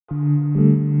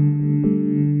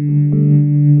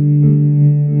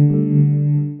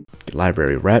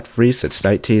Library rat-free since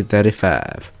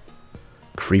 1935.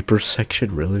 Creeper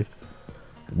section, really?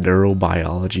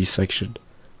 Neurobiology section.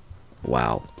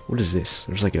 Wow. What is this?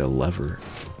 There's like a lever.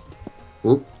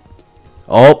 Oop.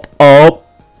 Oh, oh!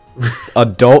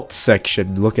 Adult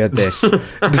section. Look at this.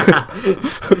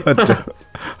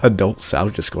 Adult.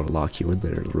 I'm just gonna lock you in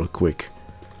there real quick.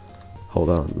 Hold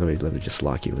on. Let me just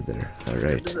lock you in there. All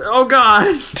right. Oh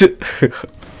God.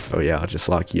 Oh yeah. I'll just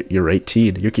lock you. You're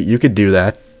 18. You can do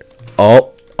that.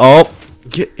 Oh, oh!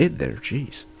 Get in there.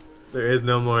 Jeez. There is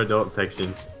no more adult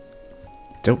section.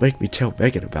 Don't make me tell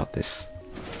Megan about this.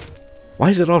 Why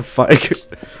is it on fire?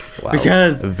 Wow.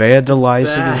 Because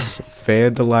vandalizing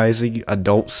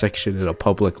adult section in a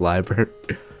public library.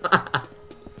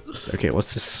 Okay,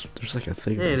 what's this? There's like a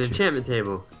thing. Hey, an enchantment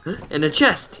table and a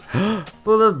chest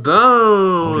full of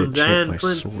bones and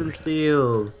flints and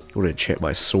steels. I want to enchant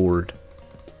my sword.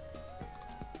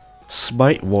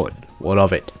 Smite one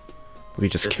of it. Let me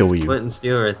just kill you. Flint and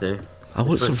steel right there. I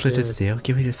want some flint and steel.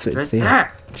 Give me the flint and steel.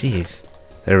 There. Jeez.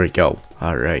 There we go.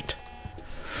 All right.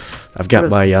 I've got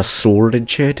my sword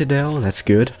enchanted now. That's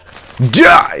good.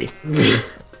 Die!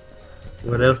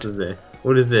 What else is there?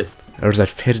 What is this? There's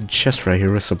that hidden chest right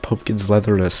here with some pumpkins,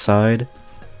 leather, and a sign.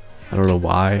 I don't know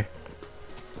why.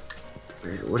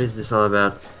 What is this all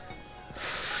about?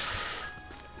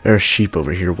 There are sheep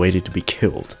over here waiting to be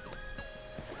killed.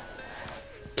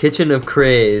 Kitchen of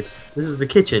craze. This is the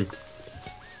kitchen.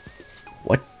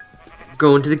 What?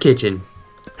 Going to the kitchen.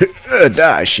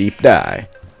 Die, sheep, die.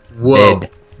 Whoa.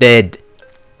 Dead.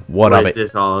 What of is it?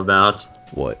 This all about?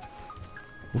 What?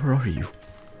 Where are you?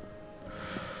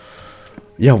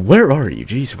 Yeah, where are you?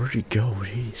 Jeez, where'd you go?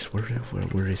 Jeez,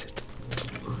 where is it?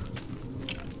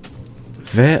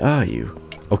 Where are you?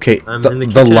 Okay, I'm in the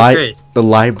kitchen of craze. The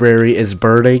library is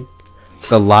burning.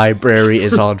 The library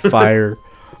is on fire.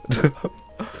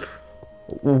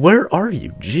 Where are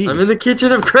you? Jeez. I'm in the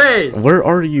kitchen of craze. Where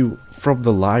are you from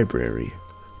the library?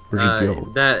 Where'd you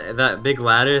go? That big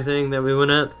ladder thing that we went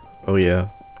up. Oh yeah.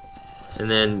 And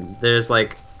then there's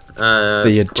like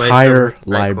the entire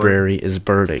library is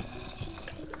burning.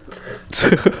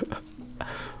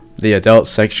 The adult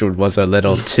section was a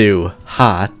little too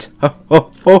hot.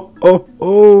 Oh,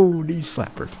 knee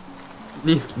slapper.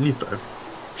 Knee slapper.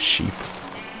 Sheep.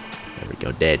 There we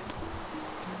go, dead.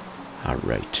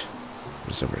 Alright.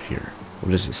 What's over here?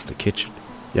 What is this? The kitchen?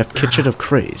 Yep, kitchen of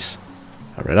craze.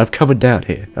 Alright, I'm coming down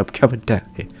here. I've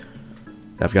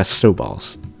got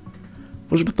snowballs.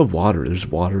 What's with the water? There's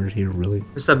water in here, really?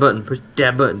 Push that button. Push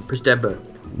that button. Push that button.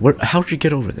 How'd you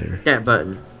get over there? That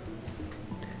button.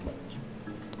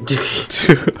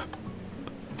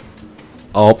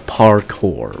 All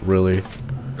parkour, really?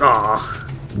 Aw.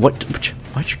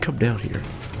 Why'd you come down here?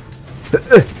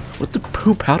 What the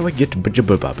poop? How do I get to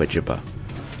Bajaba?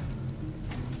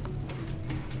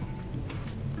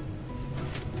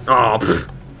 Oh.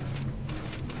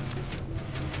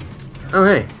 Oh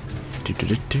hey.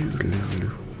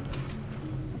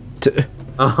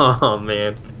 Oh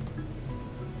man.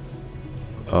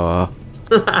 Aw.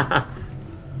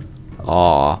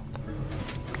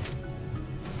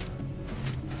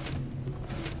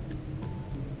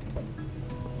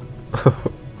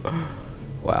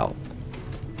 Wow.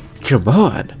 Come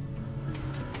on.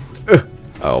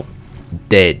 Oh.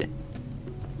 Dead.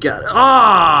 Got it.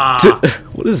 Ah!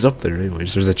 What is up there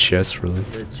anyways? There's a chest, really.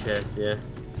 The chest, yeah.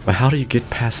 But how do you get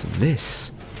past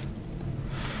this?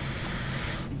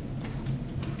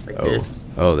 Like this.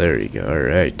 Oh, there you go.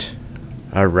 Alright.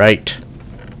 Alright.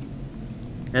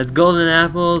 It has golden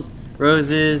apples,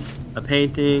 roses, a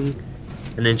painting,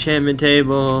 an enchantment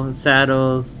table,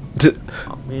 saddles.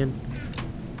 Oh man.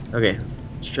 Okay,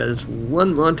 let's try this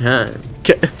one more time.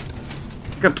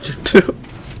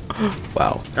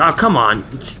 Wow. Oh, come on.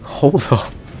 Hold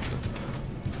on.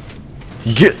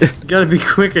 You gotta be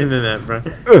quicker than that, bro.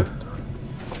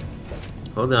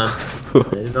 Hold on.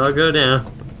 Let it all go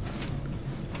down.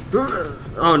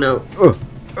 Oh no.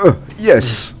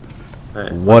 Yes.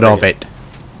 Right, what of it?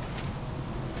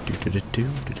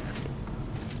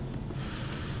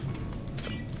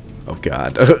 Oh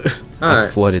god. I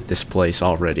flooded this place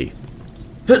already.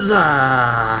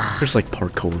 Huzzah! There's like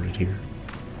parkour in here.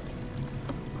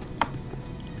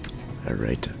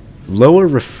 Alright. Lower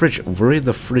refrigerator. We're in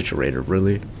the refrigerator,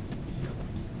 really?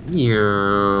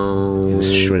 Yeah.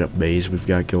 This straight up maze we've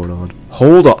got going on.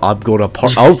 Hold on. I'm going to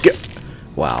park. Oh,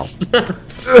 wow.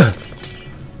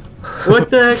 What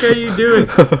the heck are you doing?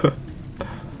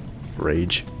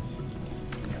 Rage.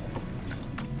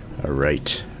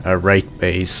 Alright. Alright,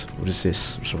 maze. What is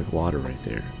this? There's like water right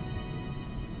there.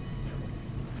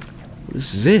 What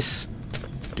is this?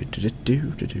 Do do do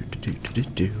do do do do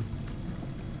do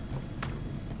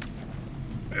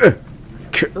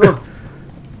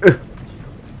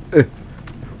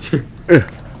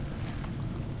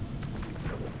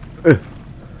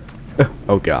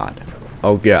Oh god.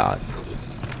 Oh god.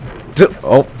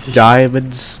 Oh,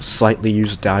 diamonds. Slightly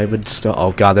used diamond stuff.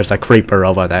 Oh god, there's a creeper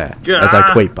over there. There's a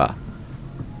creeper.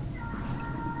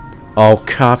 Oh,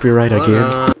 copyright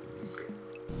again.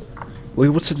 Look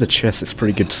at what's in the chest. It's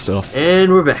pretty good stuff.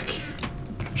 And we're back.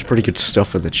 There's pretty good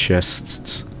stuff in the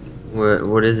chests.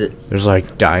 What is it? There's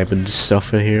like diamond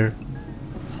stuff in here.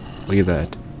 Look at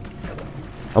that.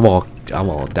 I'm all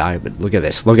diamond. Look at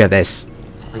this. Look at this.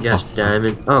 Oh my gosh,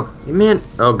 diamond. Oh man.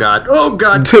 Oh god. Oh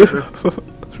god.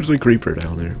 There's a creeper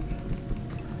down there.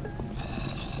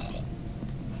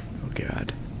 Oh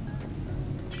god.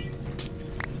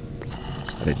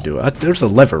 I didn't do it. There's a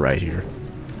lever right here.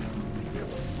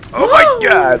 Oh my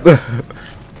god!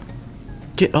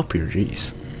 Get up here,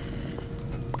 jeez.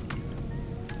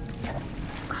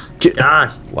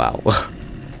 Gosh. Wow.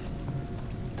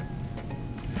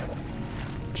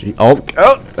 Gee. Oh.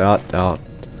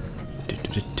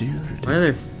 Why are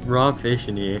there raw fish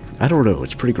in here? I don't know.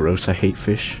 It's pretty gross. I hate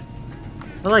fish.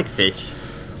 I like fish.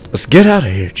 Let's get out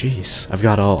of here, jeez.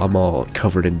 I'm all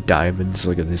covered in diamonds.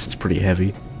 Look at this. It's pretty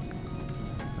heavy.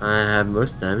 I have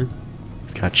most diamonds.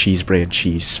 Got cheese brand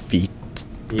cheese feet.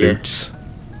 Yeah. Boots.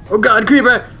 Oh god,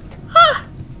 creeper! Ah!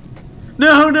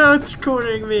 No, it's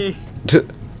cornering me.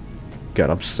 God,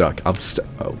 I'm stuck.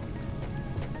 Oh.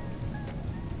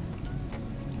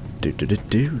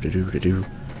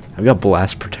 I've got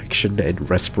blast protection and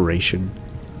respiration.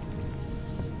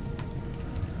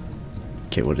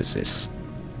 Okay, what is this?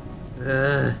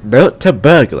 Note to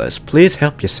burglars, please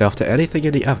help yourself to anything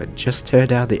in the oven. Just tear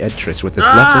down the entrance with this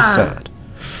leftist side.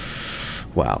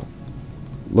 Wow.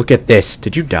 Look at this.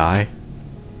 Did you die?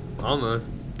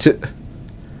 Almost.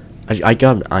 I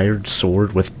got an iron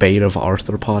sword with Bane of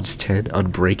Arthropods 10,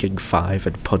 Unbreaking 5,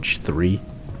 and Punch 3.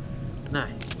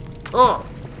 Nice. Oh!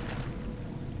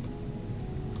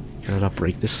 Can I not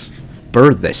break this?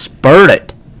 Burn this. Burn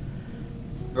it!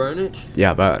 Burn it?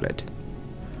 Yeah, burn it.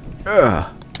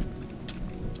 Ugh.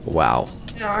 Wow.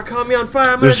 Yeah, caught me on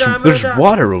fire. There's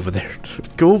water over there.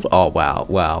 Go. Oh wow,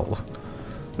 wow.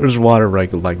 There's water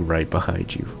right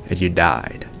behind you, and you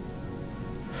died.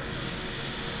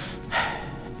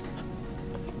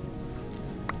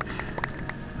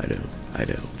 I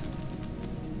know.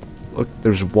 Look,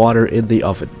 there's water in the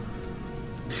oven.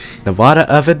 The water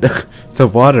oven. The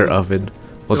water oven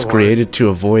was created to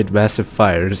avoid massive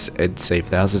fires and save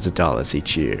thousands of dollars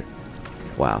each year.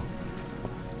 Wow.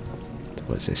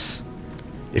 What's this?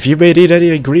 If you may need any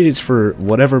ingredients for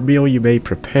whatever meal you may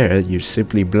prepare, you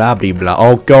simply blah blah blah.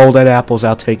 Oh, golden apples,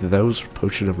 I'll take those.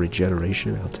 Potion of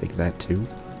regeneration, I'll take that too.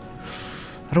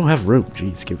 I don't have room.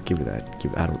 Jeez, give me that.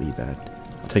 I don't need that.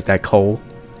 I'll take that coal.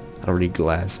 I don't need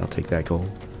glass. I'll take that coal.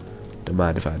 Don't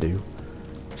mind if I do.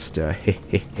 Just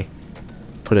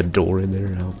put a door in there.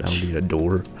 I don't need a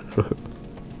door.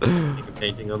 Make a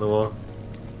painting on the wall.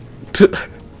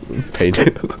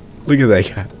 Painting. Look at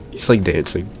that guy. He's like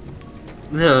dancing.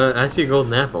 No, I see a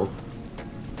golden apple.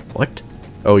 What?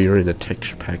 Oh, you're in a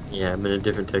texture pack. Yeah, I'm in a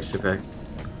different texture pack.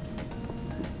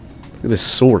 Look at this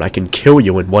sword. I can kill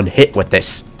you in one hit with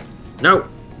this. No.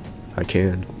 I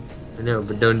can. I know,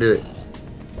 but don't do it.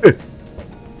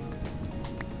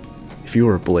 If you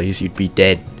were ablaze, you'd be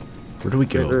dead. Where do we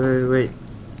go? Wait.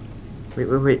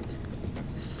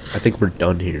 I think we're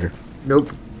done here.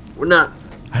 Nope. We're not.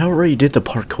 I already did the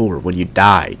parkour when you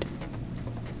died.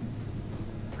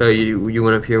 Oh, you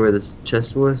went up here where this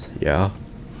chest was? Yeah.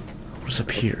 What's up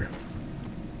here?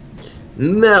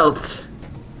 Melt!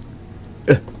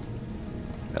 Yeah,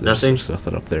 Nothing? There's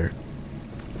nothing up there.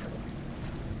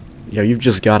 Yeah, you've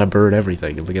just gotta burn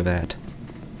everything. Look at that.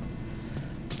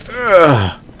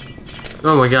 Ugh.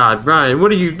 Oh my god, Brian,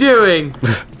 what are you doing?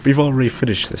 We've already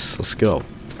finished this. Let's go.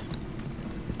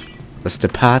 Let's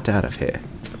depart out of here.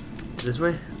 This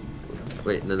way?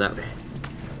 Wait, no, that way.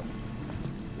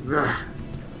 Ugh.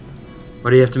 Why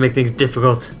do you have to make things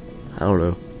difficult? I don't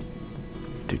know.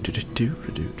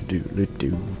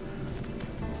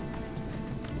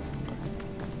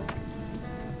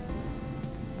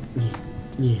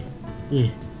 Yeah.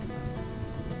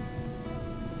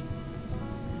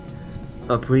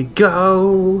 Up we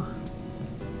go.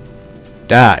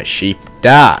 Die, sheep,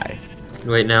 die.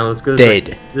 Wait, now let's go this Dead.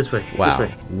 way. This way. Wow. This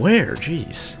way. Where?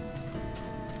 Jeez.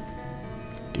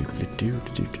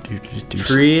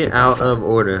 Tree out of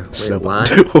order. Wait,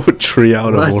 what? Tree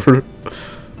out of order?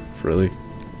 Really?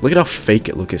 Look at how fake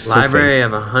it looks. It's Library so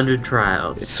fake. of 100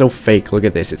 trials. It's so fake. Look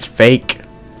at this. It's fake.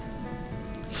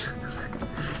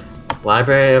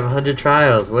 Library of 100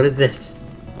 trials. What is this?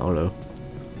 I don't know.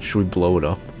 Should we blow it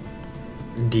up?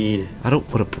 Indeed. I don't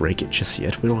want to break it just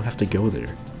yet. We don't have to go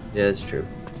there. Yeah, that's true.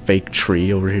 Fake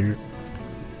tree over here.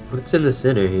 What's in the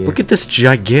center here? Look at this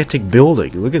gigantic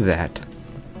building. Look at that.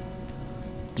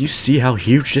 Do you see how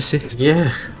huge this is?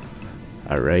 Yeah.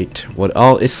 Alright. What?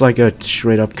 Oh, it's like a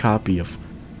straight up copy of...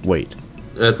 Wait.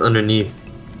 That's underneath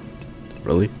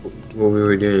Really? what we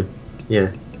were doing.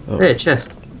 Yeah. Oh. Hey, a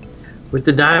chest. With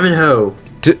the diamond hoe.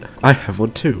 I have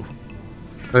one too.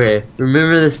 Okay,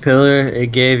 remember this pillar?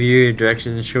 It gave you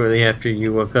directions shortly after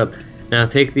you woke up. Now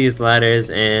take these ladders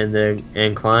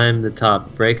and climb the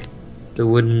top. Break the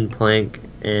wooden plank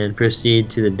and proceed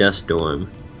to the dust dorm.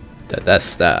 That's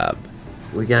stab.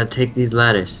 We gotta take these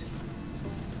ladders.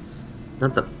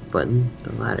 Not the button,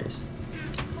 the ladders.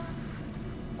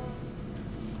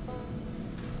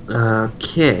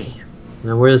 Okay.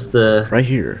 Now where's the... Right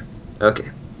here. Okay.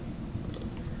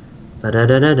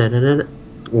 Ba-da-da-da-da-da-da.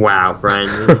 Wow, Brian.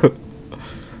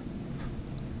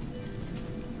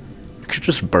 We could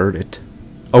just burn it.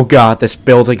 Oh god, this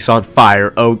building's on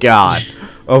fire. Oh god.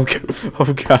 Oh god.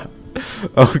 Oh god.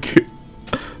 Oh god.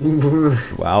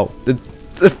 Wow. The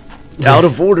out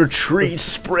of order trees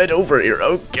spread over here.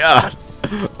 Oh god.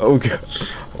 Oh god.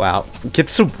 Wow. Get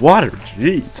some water.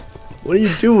 Jeez. What are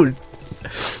you doing?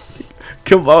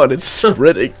 Come on, it's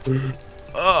spreading. Come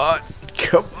on.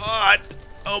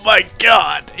 Oh my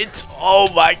god. Oh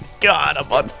my god.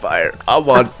 I'm on fire. I'm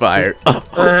on fire. I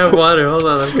have water. Hold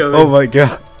on, I'm coming. Oh my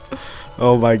god.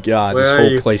 Oh my god. Where this are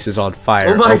whole you? place is on fire.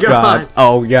 Oh my god.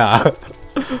 Oh god.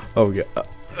 Oh god.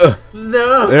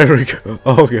 No. There we go.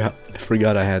 Oh god. I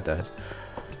forgot I had that.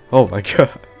 Oh my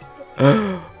god.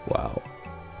 Wow.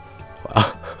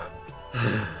 Wow.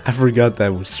 I forgot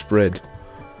that was spread.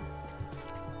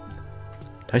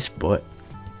 Nice butt.